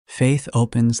Faith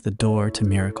opens the door to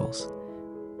miracles.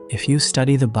 If you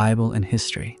study the Bible and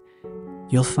history,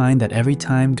 you'll find that every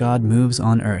time God moves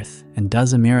on earth and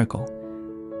does a miracle,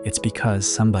 it's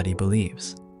because somebody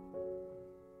believes.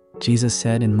 Jesus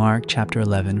said in Mark chapter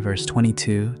 11, verse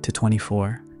 22 to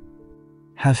 24,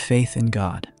 "Have faith in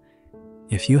God.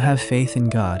 If you have faith in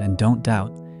God and don't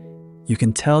doubt, you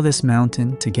can tell this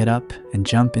mountain to get up and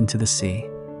jump into the sea,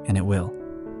 and it will.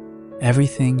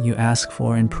 Everything you ask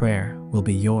for in prayer will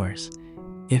be yours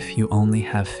if you only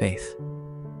have faith."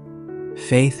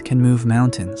 Faith can move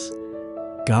mountains.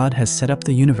 God has set up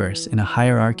the universe in a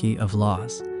hierarchy of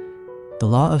laws. The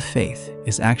law of faith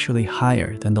is actually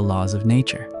higher than the laws of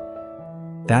nature.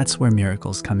 That's where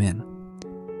miracles come in.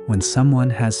 When someone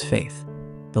has faith,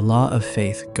 the law of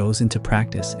faith goes into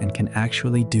practice and can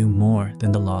actually do more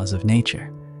than the laws of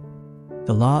nature.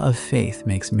 The law of faith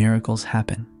makes miracles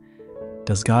happen.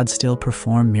 Does God still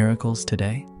perform miracles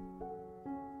today?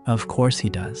 Of course He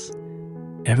does.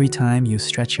 Every time you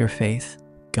stretch your faith,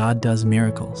 God does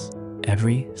miracles,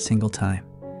 every single time.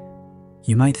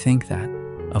 You might think that,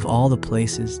 of all the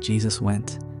places Jesus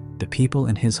went, the people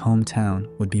in His hometown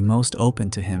would be most open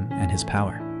to Him and His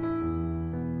power.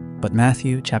 But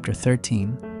Matthew chapter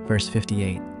 13, verse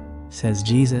 58, says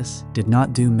Jesus did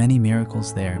not do many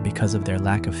miracles there because of their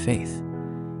lack of faith.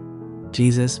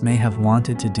 Jesus may have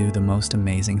wanted to do the most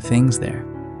amazing things there,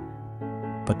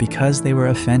 but because they were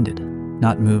offended,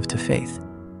 not moved to faith,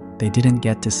 they didn't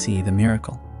get to see the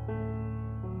miracle.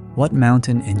 What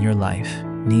mountain in your life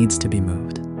needs to be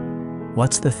moved?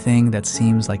 What's the thing that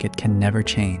seems like it can never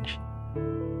change?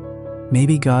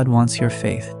 Maybe God wants your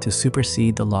faith to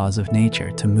supersede the laws of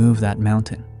nature to move that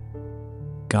mountain.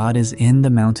 God is in the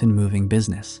mountain moving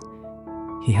business.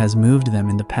 He has moved them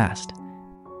in the past.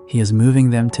 He is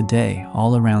moving them today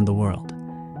all around the world.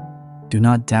 Do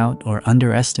not doubt or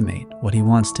underestimate what He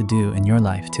wants to do in your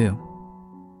life too.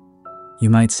 You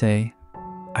might say,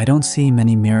 "I don't see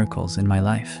many miracles in my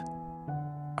life."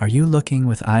 Are you looking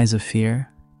with eyes of fear,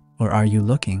 or are you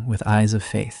looking with eyes of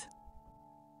faith?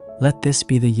 Let this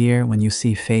be the year when you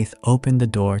see faith open the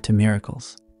door to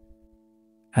miracles.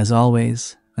 As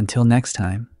always, until next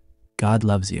time, God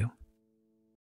loves you.